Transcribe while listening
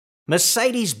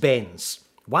Mercedes-Benz,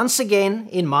 once again,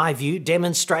 in my view,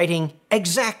 demonstrating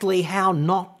exactly how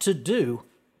not to do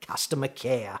customer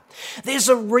care. There's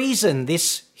a reason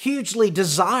this hugely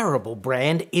desirable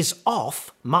brand is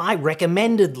off my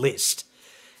recommended list,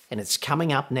 and it's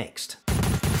coming up next.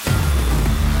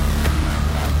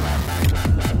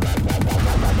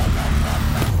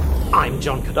 I'm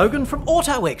John Cadogan from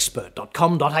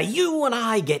AutoExpert.com.au, and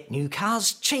I get new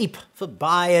cars cheap for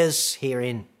buyers here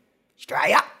in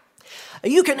Australia.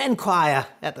 You can inquire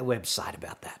at the website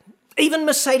about that. Even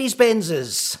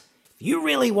Mercedes-Benz's. If you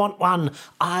really want one,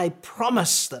 I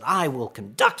promise that I will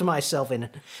conduct myself in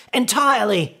an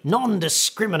entirely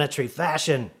non-discriminatory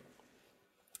fashion.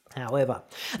 However,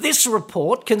 this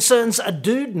report concerns a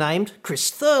dude named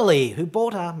Chris Thurley who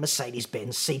bought a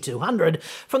Mercedes-Benz C200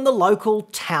 from the local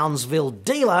Townsville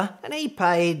dealer, and he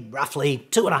paid roughly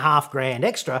 $2,500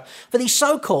 extra for the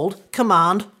so-called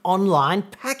Command Online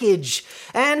package.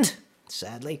 And,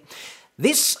 sadly,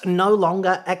 this no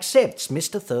longer accepts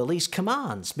Mr. Thurley's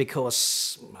commands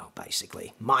because, well,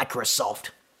 basically, Microsoft.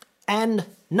 And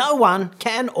no one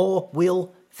can or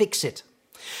will fix it.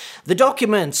 The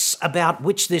documents about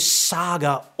which this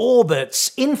saga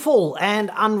orbits, in full and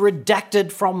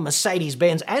unredacted from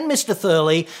Mercedes-Benz and Mr.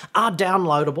 Thurley, are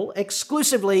downloadable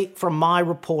exclusively from my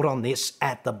report on this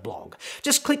at the blog.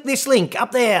 Just click this link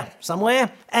up there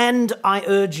somewhere, and I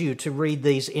urge you to read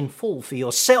these in full for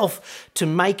yourself to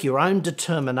make your own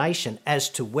determination as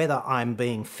to whether I'm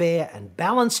being fair and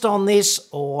balanced on this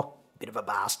or a bit of a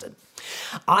bastard.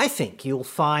 I think you'll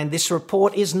find this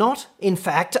report is not, in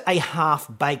fact, a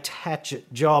half-baked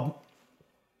hatchet job.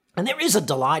 And there is a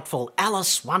delightful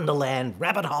Alice Wonderland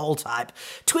rabbit hole type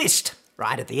twist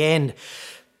right at the end,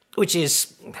 which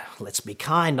is, let's be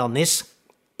kind on this,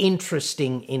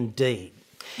 interesting indeed.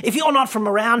 If you're not from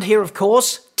around here, of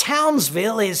course,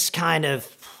 Townsville is kind of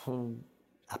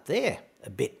up there a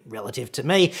bit relative to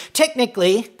me.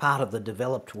 Technically, part of the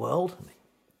developed world.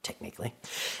 Technically.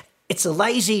 It's a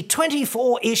lazy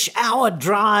 24-ish hour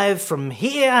drive from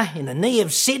here in the knee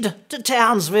of Sid to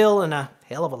Townsville, and a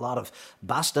hell of a lot of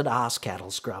busted ass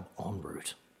cattle scrub en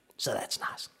route. So that's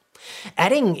nice.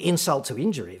 Adding insult to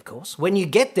injury, of course, when you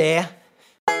get there,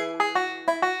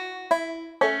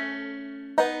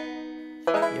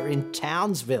 you're in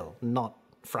Townsville, not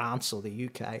France or the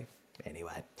UK.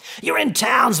 Anyway, you're in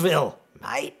Townsville,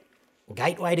 mate.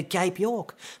 Gateway to Cape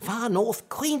York, far north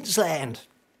Queensland.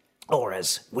 Or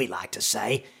as we like to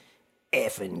say,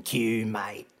 F&Q,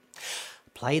 mate.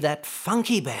 Play that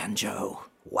funky banjo,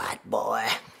 white boy.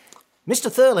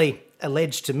 Mr. Thurley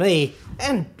alleged to me,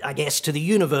 and I guess to the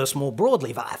universe more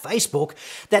broadly via Facebook,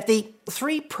 that the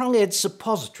three-pronged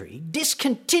suppository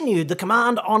discontinued the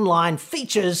Command Online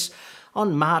features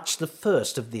on March the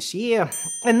 1st of this year.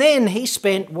 And then he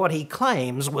spent what he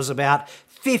claims was about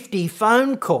 50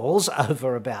 phone calls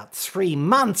over about 3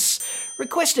 months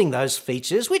requesting those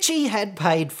features, which he had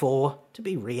paid for to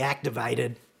be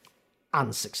reactivated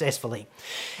unsuccessfully.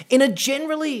 In a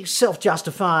generally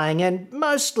self-justifying and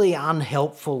mostly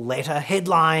unhelpful letter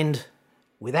headlined,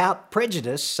 "Without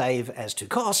prejudice save as to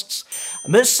costs,"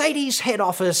 Mercedes head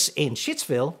office in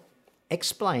Shitsville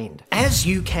explained. As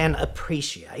you can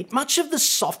appreciate, much of the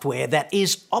software that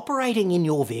is operating in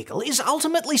your vehicle is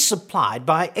ultimately supplied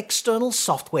by external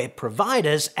software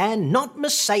providers and not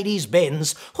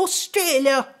Mercedes-Benz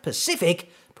Australia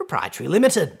Pacific Proprietary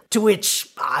Limited. To which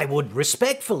I would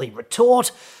respectfully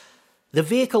retort, the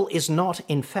vehicle is not,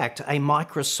 in fact, a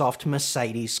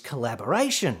Microsoft-Mercedes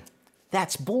collaboration.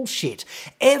 That's bullshit.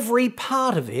 Every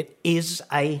part of it is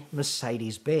a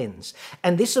Mercedes-Benz.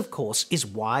 And this, of course, is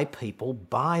why people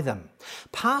buy them.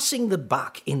 Passing the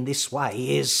buck in this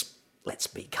way is, let's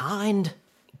be kind,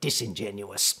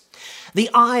 disingenuous. The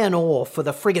iron ore for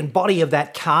the friggin' body of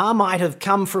that car might have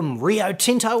come from Rio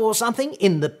Tinto or something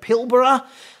in the Pilbara.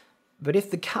 But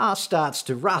if the car starts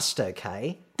to rust,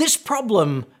 okay, this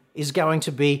problem is going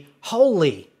to be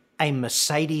wholly a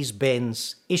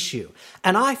Mercedes-Benz issue.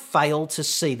 And I fail to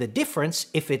see the difference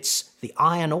if it's the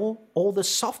iron ore or the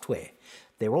software.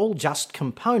 They're all just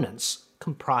components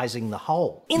comprising the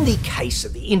whole. In the case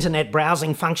of the internet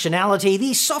browsing functionality,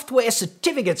 the software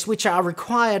certificates which are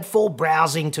required for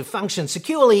browsing to function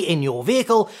securely in your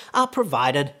vehicle are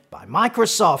provided by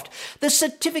Microsoft. The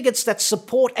certificates that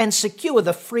support and secure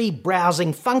the free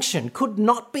browsing function could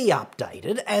not be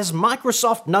updated, as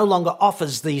Microsoft no longer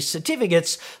offers these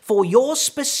certificates for your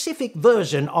specific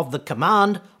version of the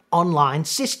Command Online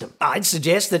system. I'd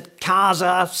suggest that cars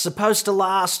are supposed to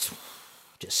last,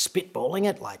 just spitballing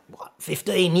it,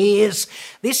 15 years.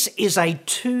 This is a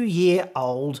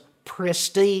 2-year-old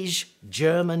prestige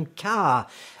German car.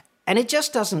 And it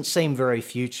just doesn't seem very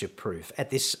future-proof at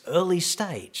this early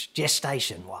stage,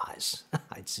 gestation-wise,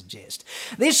 I'd suggest.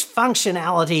 This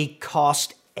functionality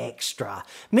cost extra.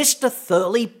 Mr.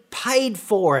 Thurley paid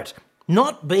for it.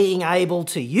 Not being able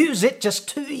to use it just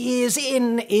 2 years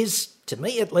in is, to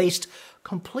me at least,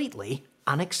 completely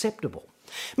unacceptable.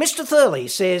 Mr. Thurley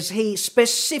says he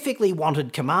specifically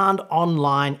wanted Command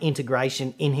Online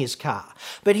integration in his car,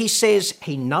 but he says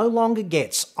he no longer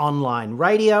gets online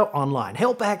radio, online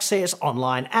help access,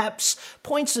 online apps,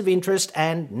 points of interest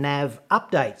and nav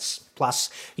updates, plus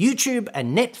YouTube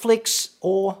and Netflix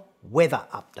or weather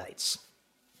updates.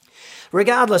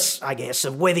 Regardless, I guess,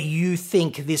 of whether you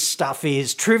think this stuff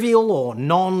is trivial or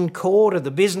non-core to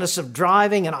the business of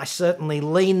driving, and I certainly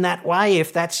lean that way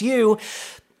if that's you,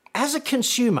 as a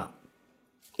consumer,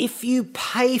 if you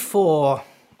pay for,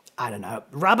 I don't know,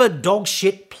 Rubber Dog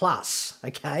Shit Plus,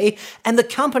 okay, and the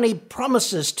company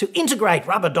promises to integrate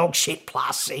Rubber Dog Shit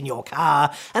Plus in your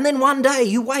car, and then one day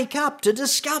you wake up to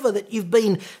discover that you've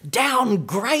been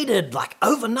downgraded, like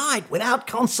overnight, without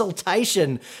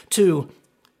consultation, to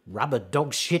Rubber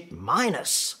Dog Shit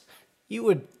Minus, you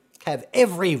would have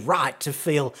every right to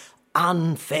feel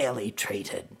unfairly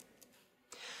treated.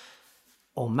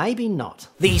 Or maybe not.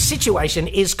 The situation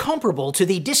is comparable to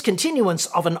the discontinuance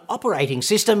of an operating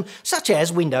system such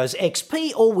as Windows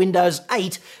XP or Windows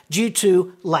 8 due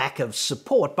to lack of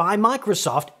support by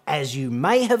Microsoft, as you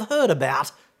may have heard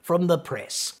about from the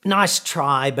press. Nice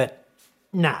try, but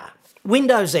nah.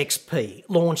 Windows XP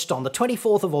launched on the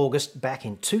 24th of August back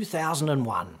in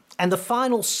 2001, and the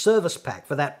final service pack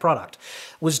for that product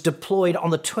was deployed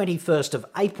on the 21st of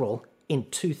April in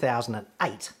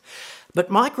 2008. But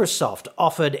Microsoft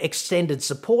offered extended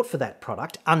support for that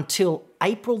product until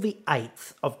April the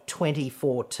 8th of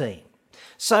 2014.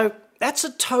 So that's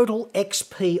a total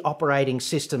XP operating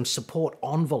system support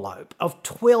envelope of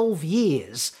 12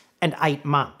 years and 8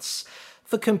 months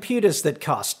for computers that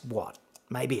cost, what,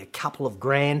 maybe a couple of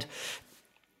grand?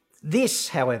 This,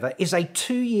 however, is a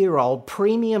 2-year-old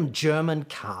premium German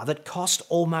car that cost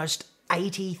almost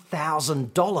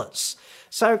 $80,000.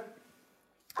 So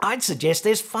I'd suggest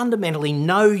there's fundamentally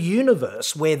no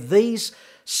universe where these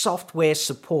software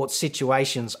support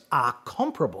situations are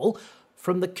comparable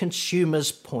from the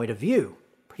consumer's point of view.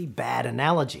 Pretty bad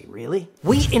analogy, really.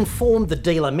 We informed the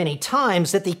dealer many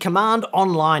times that the Command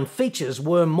Online features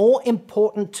were more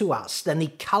important to us than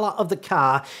the colour of the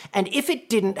car, and if it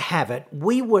didn't have it,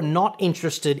 we were not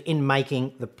interested in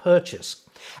making the purchase.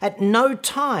 At no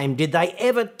time did they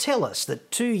ever tell us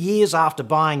that 2 years after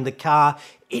buying the car,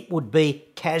 it would be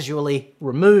casually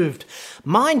removed.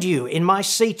 Mind you, in my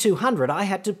C200, I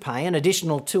had to pay an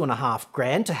additional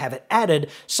 $2,500 to have it added,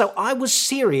 so I was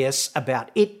serious about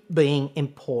it being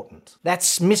important.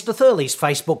 That's Mr. Thurley's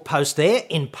Facebook post there,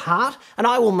 in part, and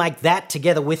I will make that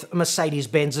together with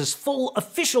Mercedes-Benz's full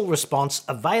official response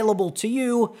available to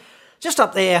you just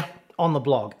up there on the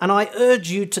blog, and I urge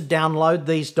you to download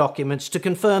these documents to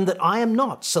confirm that I am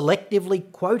not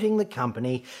selectively quoting the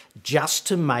company just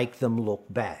to make them look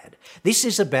bad. This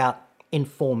is about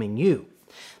informing you.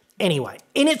 Anyway,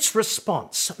 in its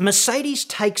response, Mercedes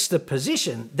takes the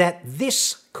position that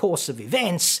this course of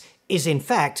events is in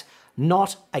fact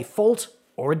not a fault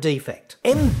or a defect.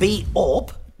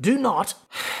 MB-ORP do not...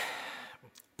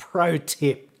 Pro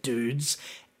tip, dudes,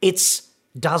 it's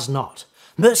does not.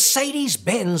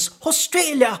 Mercedes-Benz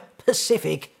Australia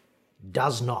Pacific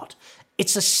does not.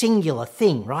 It's a singular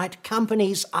thing, right?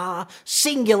 Companies are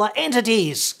singular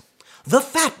entities. The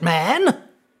fat man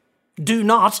do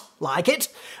not like it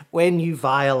when you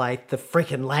violate the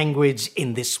frickin' language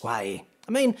in this way.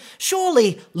 I mean,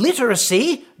 surely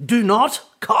literacy do not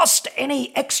cost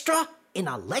any extra in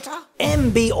a letter?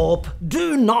 MB-ORP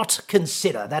do not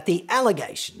consider that the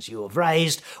allegations you have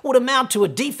raised would amount to a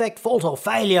defect, fault or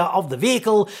failure of the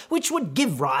vehicle which would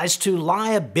give rise to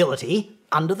liability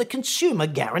under the consumer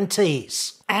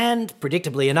guarantees. And,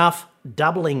 predictably enough,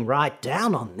 doubling right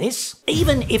down on this,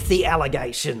 even if the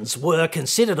allegations were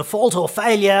considered a fault or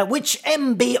failure, which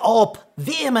MB-ORP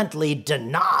vehemently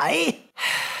deny,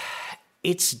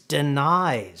 it's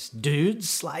denies,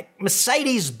 dudes. Like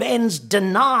Mercedes-Benz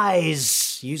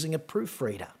denies using a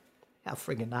proofreader. How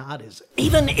friggin' hard is it?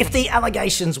 Even if the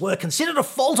allegations were considered a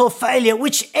fault or failure,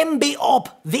 which MB-ORP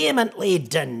vehemently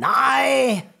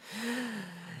deny,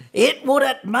 it would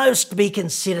at most be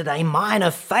considered a minor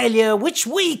failure, which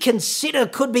we consider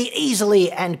could be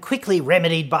easily and quickly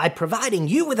remedied by providing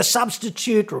you with a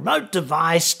substitute remote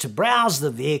device to browse the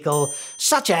vehicle,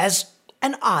 such as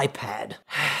an iPad.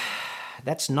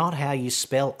 That's not how you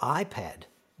spell iPad,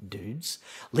 dudes.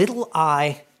 Little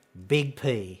I, big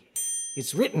P.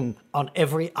 It's written on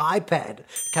every iPad,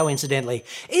 coincidentally.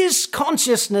 Is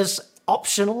consciousness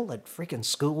optional at frickin'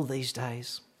 school these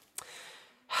days?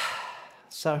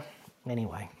 So,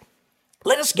 anyway,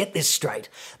 let us get this straight.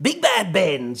 Big Bad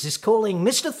Benz is calling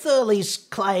Mr. Thurley's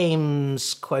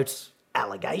claims, quote,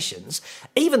 allegations,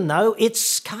 even though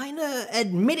it's kinda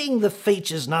admitting the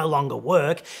features no longer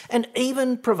work and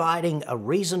even providing a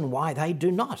reason why they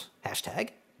do not. Hashtag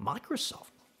Microsoft.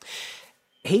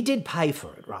 He did pay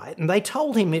for it, right? And they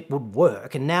told him it would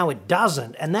work, and now it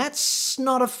doesn't. And that's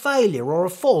not a failure or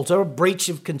a fault or a breach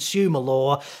of consumer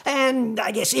law. And I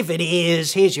guess if it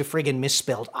is, here's your friggin'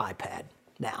 misspelled iPad.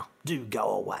 Now, do go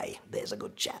away. There's a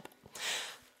good chap.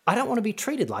 I don't want to be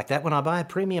treated like that when I buy a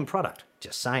premium product.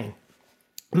 Just saying.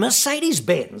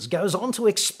 Mercedes-Benz goes on to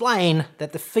explain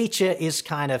that the feature is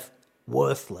kind of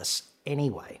worthless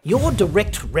anyway. Your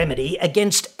direct remedy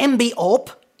against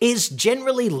MBORP is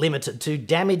generally limited to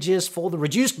damages for the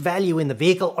reduced value in the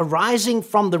vehicle arising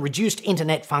from the reduced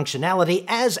internet functionality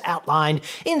as outlined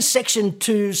in Section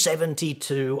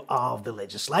 272 of the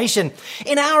legislation.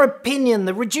 In our opinion,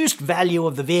 the reduced value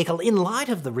of the vehicle in light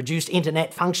of the reduced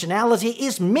internet functionality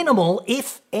is minimal,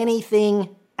 if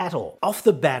anything at all. Off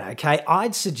the bat, okay,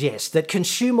 I'd suggest that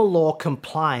consumer law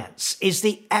compliance is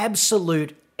the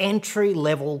absolute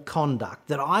entry-level conduct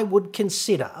that I would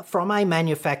consider from a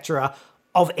manufacturer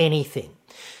of anything.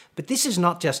 But this is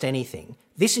not just anything.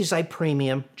 This is a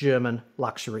premium German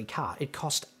luxury car. It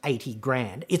cost 80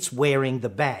 grand. It's wearing the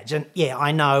badge. And yeah,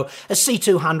 I know a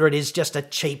C200 is just a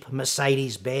cheap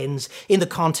Mercedes-Benz in the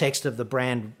context of the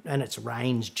brand and its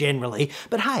range generally.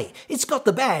 But hey, it's got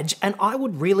the badge, and I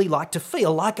would really like to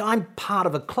feel like I'm part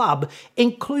of a club,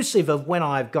 inclusive of when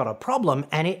I've got a problem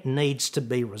and it needs to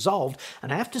be resolved.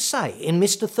 And I have to say, in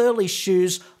Mr. Thurley's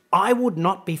shoes, I would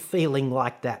not be feeling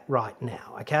like that right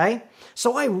now, okay?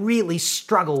 So I really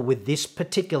struggle with this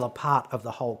particular part of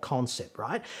the whole concept,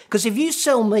 right? Because if you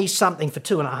sell me something for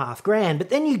 2.5 grand, but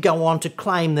then you go on to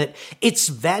claim that its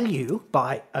value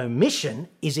by omission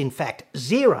is in fact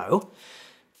zero,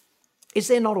 is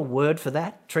there not a word for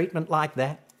that, treatment like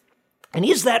that? And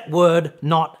is that word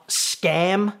not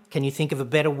scam? Can you think of a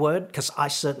better word? Because I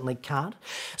certainly can't.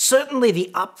 Certainly the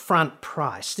upfront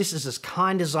price, this is as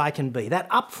kind as I can be, that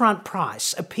upfront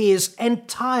price appears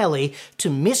entirely to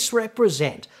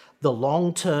misrepresent the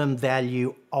long-term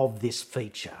value of this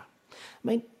feature. I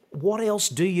mean, what else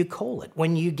do you call it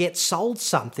when you get sold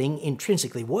something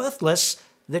intrinsically worthless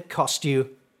that cost you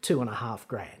 2.5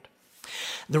 grand?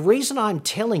 The reason I'm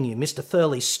telling you Mr.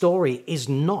 Thurley's story is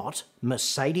not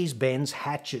Mercedes-Benz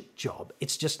hatchet job.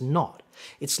 It's just not.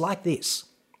 It's like this.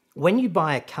 When you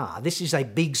buy a car, this is a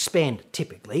big spend,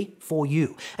 typically, for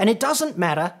you. And it doesn't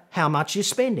matter how much you're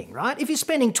spending, right? If you're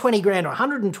spending 20 grand or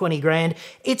 120 grand,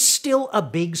 it's still a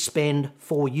big spend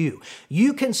for you.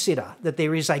 You consider that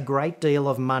there is a great deal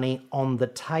of money on the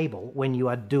table when you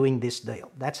are doing this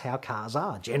deal. That's how cars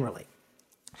are, generally.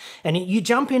 And you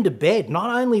jump into bed not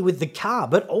only with the car,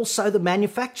 but also the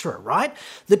manufacturer, right?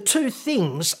 The two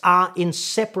things are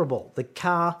inseparable, the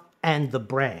car and the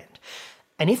brand.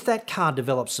 And if that car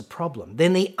develops a problem,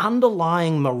 then the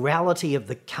underlying morality of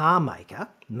the car maker,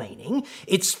 meaning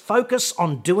its focus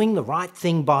on doing the right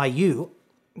thing by you,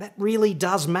 that really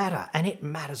does matter, and it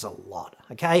matters a lot,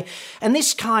 okay? And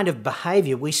this kind of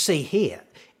behaviour we see here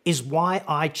is why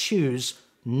I choose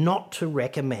not to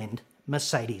recommend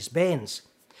Mercedes-Benz.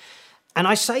 And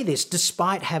I say this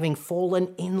despite having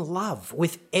fallen in love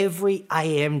with every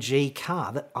AMG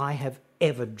car that I have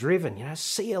ever driven. You know,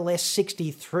 CLS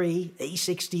 63,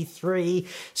 E63,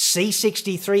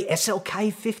 C63,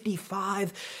 SLK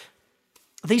 55.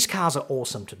 These cars are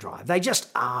awesome to drive. They just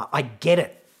are. I get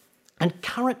it. And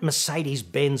current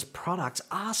Mercedes-Benz products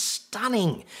are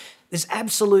stunning. There's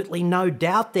absolutely no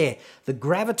doubt there. The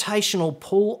gravitational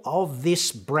pull of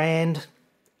this brand,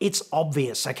 it's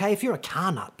obvious, okay? If you're a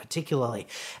car nut particularly,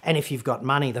 and if you've got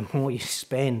money, the more you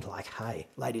spend, like, hey,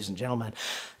 ladies and gentlemen.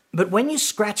 But when you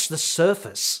scratch the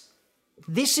surface,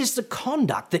 this is the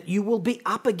conduct that you will be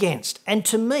up against. And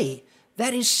to me,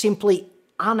 that is simply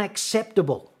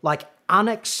unacceptable, like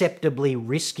unacceptably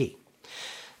risky.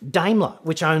 Daimler,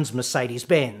 which owns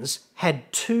Mercedes-Benz,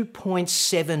 had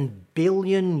 2.7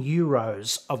 billion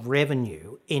euros of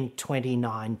revenue in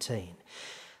 2019.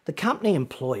 The company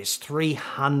employs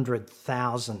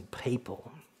 300,000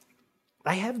 people.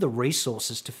 They have the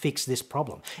resources to fix this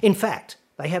problem. In fact,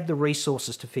 they have the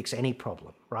resources to fix any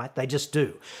problem, right? They just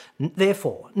do.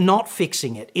 Therefore, not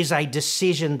fixing it is a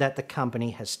decision that the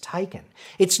company has taken.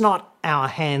 It's not our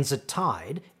hands are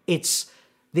tied. It's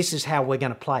this is how we're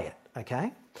going to play it,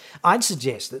 okay? I'd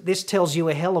suggest that this tells you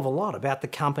a hell of a lot about the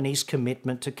company's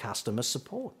commitment to customer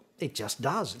support. It just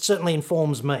does. It certainly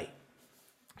informs me.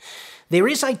 There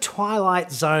is a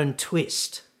Twilight Zone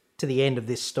twist to the end of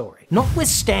this story.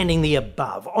 Notwithstanding the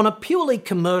above, on a purely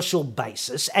commercial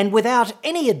basis and without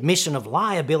any admission of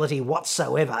liability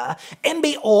whatsoever,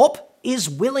 MB Orp is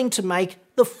willing to make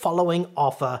the following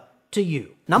offer to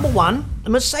you. Number one,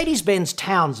 Mercedes-Benz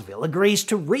Townsville agrees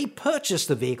to repurchase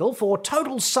the vehicle for a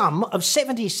total sum of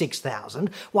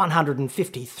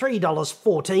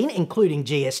 $76,153.14, including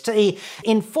GST,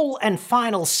 in full and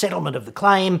final settlement of the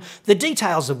claim, the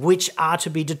details of which are to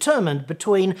be determined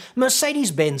between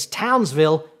Mercedes-Benz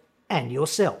Townsville and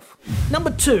yourself.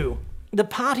 Number two, the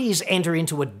parties enter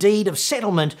into a deed of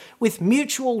settlement with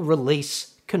mutual release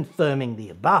confirming the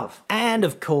above. And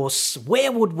of course,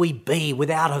 where would we be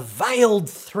without a veiled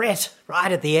threat right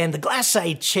at the end, the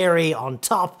glacé cherry on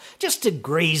top, just to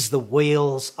grease the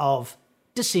wheels of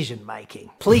decision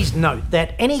making. Please note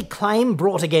that any claim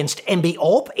brought against MB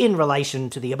Orp in relation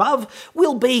to the above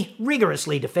will be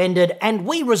rigorously defended, and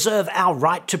we reserve our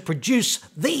right to produce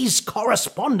these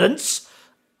correspondence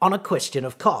on a question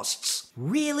of costs.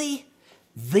 Really?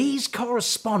 These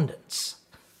correspondence?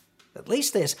 At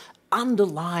least there's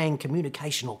underlying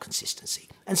communicational consistency.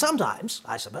 And sometimes,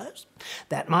 I suppose,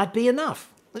 that might be enough.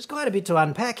 There's quite a bit to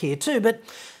unpack here too, but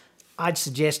I'd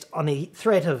suggest on the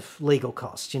threat of legal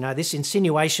costs, this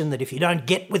insinuation that if you don't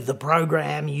get with the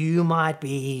program, you might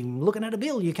be looking at a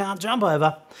bill you can't jump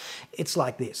over. It's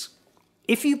like this.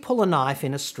 If you pull a knife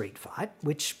in a street fight,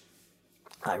 which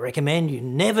I recommend you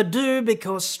never do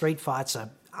because street fights are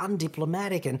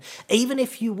undiplomatic, and even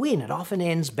if you win, it often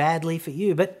ends badly for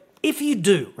you, but if you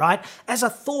do, right, as a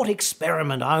thought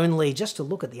experiment only, just to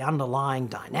look at the underlying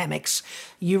dynamics,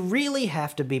 you really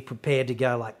have to be prepared to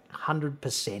go like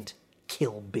 100%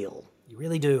 Kill Bill. You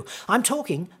really do. I'm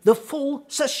talking the full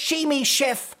sashimi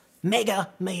chef mega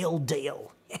meal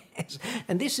deal. Yes.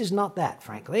 And this is not that,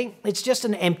 frankly. It's just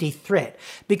an empty threat,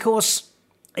 because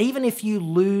even if you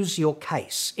lose your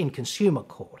case in consumer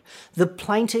court, the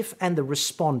plaintiff and the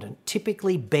respondent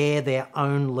typically bear their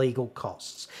own legal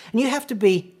costs. And you have to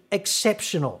be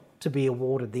exceptional to be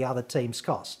awarded the other team's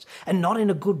costs, and not in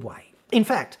a good way. In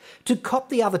fact, to cop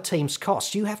the other team's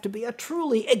costs, you have to be a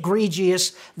truly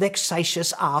egregious,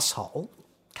 vexatious arsehole,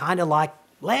 kind of like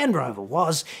Land Rover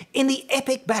was in the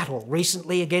epic battle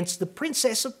recently against the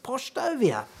Princess of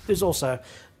Poshtovia, who's also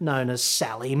known as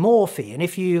Sally Morphy. And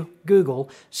if you Google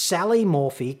Sally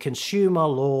Morphy Consumer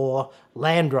Law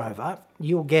Land Rover,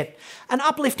 you'll get an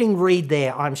uplifting read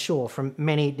there, I'm sure, from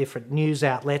many different news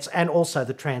outlets, and also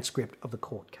the transcript of the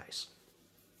court case.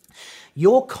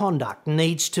 Your conduct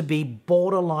needs to be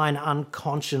borderline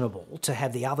unconscionable to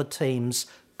have the other team's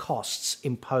costs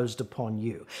imposed upon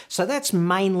you. So that's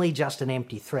mainly just an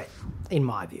empty threat, in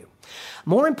my view.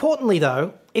 More importantly,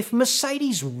 though, if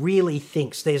Mercedes really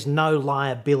thinks there's no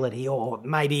liability, or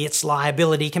maybe its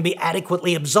liability can be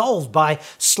adequately absolved by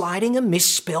sliding a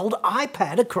misspelled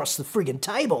iPad across the friggin'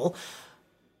 table,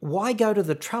 why go to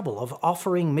the trouble of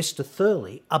offering Mr.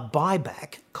 Thurley a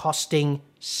buyback costing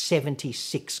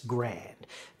 76 grand?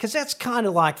 Because that's kind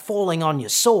of like falling on your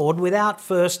sword without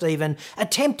first even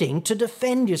attempting to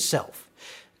defend yourself.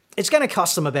 It's going to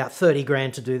cost them about 30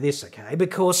 grand to do this, okay?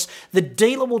 Because the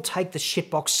dealer will take the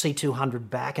shitbox C200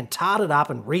 back and tart it up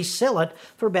and resell it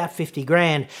for about 50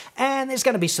 grand. And there's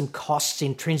going to be some costs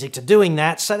intrinsic to doing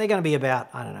that, so they're going to be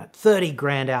about, 30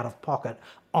 grand out of pocket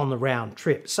on the round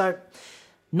trip. So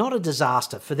not a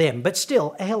disaster for them, but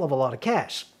still a hell of a lot of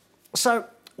cash. So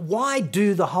why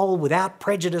do the whole without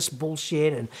prejudice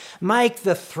bullshit and make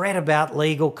the threat about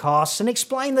legal costs and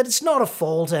explain that it's not a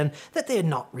fault and that they're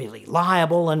not really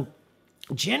liable and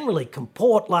generally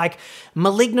comport like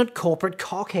malignant corporate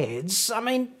cockheads? I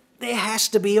mean, there has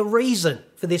to be a reason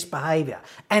for this behaviour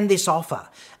and this offer.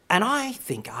 And I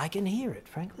think I can hear it,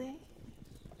 frankly.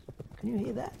 Can you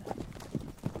hear that?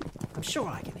 I'm sure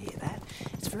I can hear that.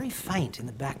 It's very faint in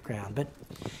the background, but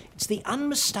it's the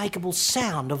unmistakable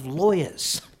sound of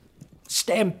lawyers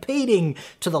stampeding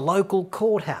to the local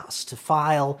courthouse to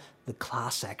file the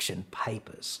class action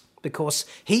papers. Because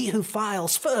he who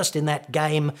files first in that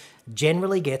game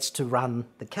generally gets to run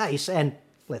the case and,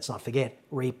 let's not forget,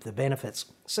 reap the benefits.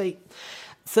 See,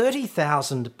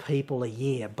 30,000 people a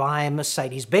year buy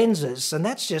Mercedes-Benzes, and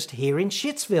that's just here in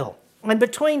Shitsville. And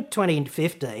between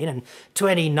 2015 and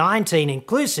 2019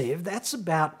 inclusive, that's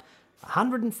about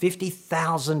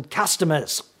 150,000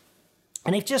 customers.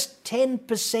 And if just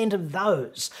 10% of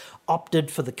those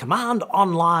opted for the command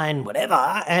online,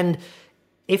 whatever, and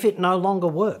if it no longer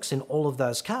works in all of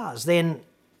those cars, then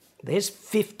there's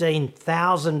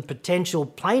 15,000 potential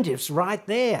plaintiffs right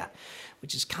there.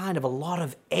 which is kind of a lot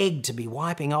of egg to be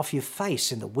wiping off your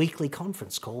face in the weekly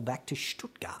conference call back to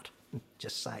Stuttgart.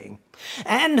 Just saying.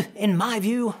 And, in my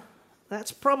view,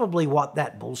 that's probably what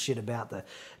that bullshit about the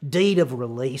deed of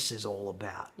release is all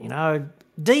about. You know,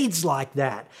 deeds like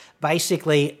that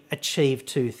basically achieve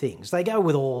two things. They go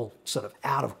with all sort of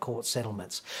out-of-court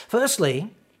settlements.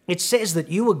 Firstly, it says that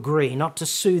you agree not to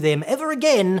sue them ever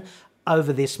again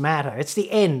over this matter. It's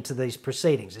the end to these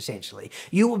proceedings, essentially.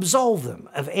 You absolve them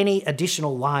of any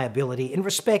additional liability in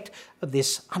respect of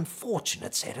this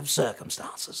unfortunate set of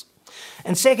circumstances.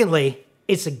 And secondly,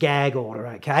 it's a gag order,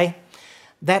 okay?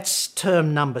 That's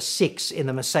term number 6 in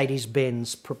the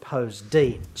Mercedes-Benz proposed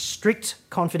deed. Strict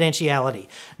confidentiality.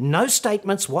 No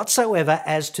statements whatsoever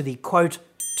as to the, quote,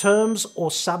 terms or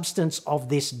substance of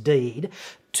this deed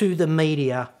to the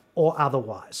media or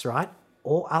otherwise, right?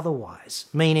 Or otherwise,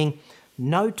 meaning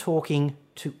no talking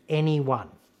to anyone,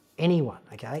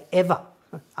 okay, ever,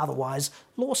 otherwise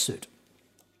lawsuit.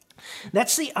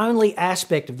 That's the only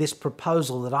aspect of this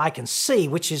proposal that I can see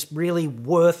which is really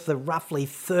worth the roughly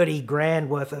 30 grand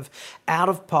worth of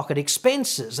out-of-pocket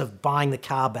expenses of buying the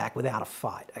car back without a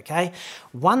fight, okay?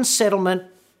 One settlement,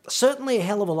 certainly a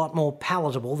hell of a lot more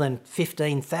palatable than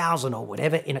 15,000 or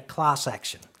whatever in a class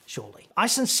action. Surely. I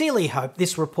sincerely hope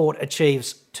this report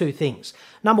achieves two things.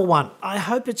 Number one, I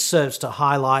hope it serves to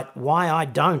highlight why I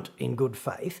don't, in good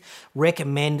faith,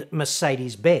 recommend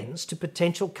Mercedes-Benz to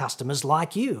potential customers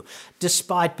like you,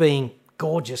 despite being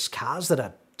gorgeous cars that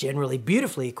are generally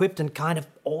beautifully equipped and kind of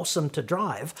awesome to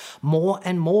drive, more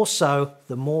and more so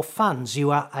the more funds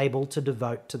you are able to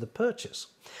devote to the purchase.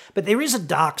 But there is a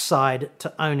dark side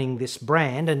to owning this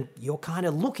brand, and you're kind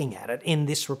of looking at it in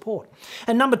this report.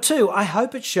 And number two, I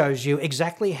hope it shows you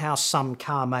exactly how some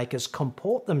car makers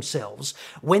comport themselves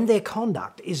when their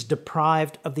conduct is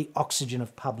deprived of the oxygen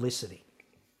of publicity.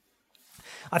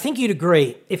 I think you'd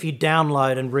agree if you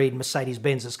download and read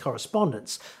Mercedes-Benz's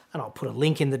correspondence, and I'll put a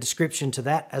link in the description to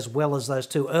that as well as those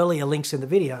two earlier links in the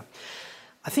video.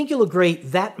 I think you'll agree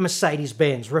that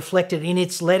Mercedes-Benz, reflected in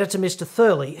its letter to Mr.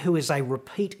 Thurley, who is a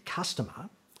repeat customer,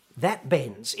 that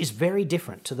Benz is very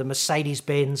different to the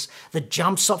Mercedes-Benz that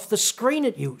jumps off the screen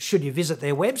at you should you visit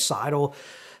their website or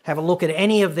have a look at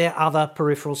any of their other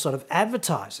peripheral sort of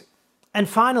advertising. And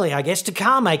finally, I guess, to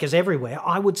car makers everywhere,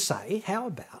 I would say, how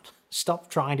about stop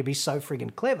trying to be so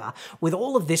friggin' clever with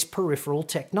all of this peripheral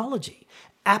technology?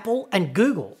 Apple and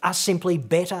Google are simply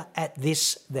better at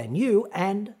this than you,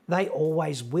 and they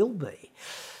always will be.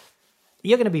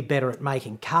 You're going to be better at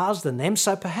making cars than them,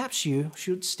 so perhaps you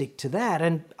should stick to that.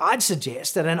 And I'd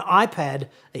suggest that an iPad,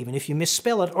 even if you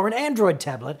misspell it, or an Android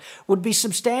tablet would be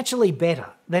substantially better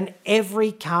than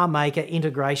every car maker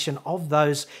integration of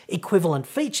those equivalent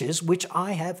features which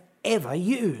I have ever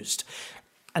used.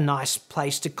 A nice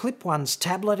place to clip one's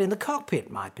tablet in the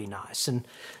cockpit might be nice, and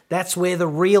that's where the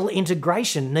real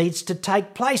integration needs to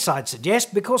take place, I'd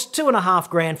suggest, because $2.5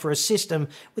 grand for a system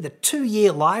with a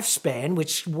 2-year lifespan,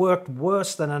 which worked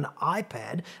worse than an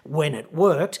iPad when it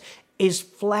worked, is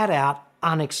flat out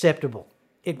unacceptable.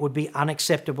 It would be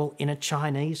unacceptable in a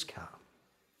Chinese car.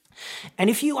 And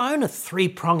if you own a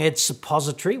 3-pronged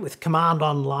suppository with Command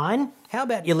Online, how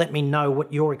about you let me know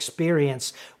what your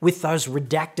experience with those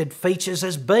redacted features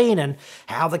has been and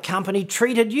how the company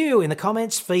treated you in the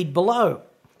comments feed below.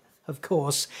 Of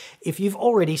course, if you've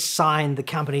already signed the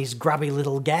company's grubby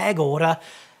little gag order,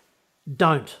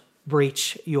 don't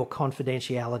breach your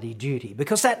confidentiality duty,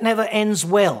 because that never ends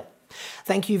well.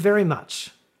 Thank you very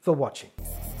much for watching.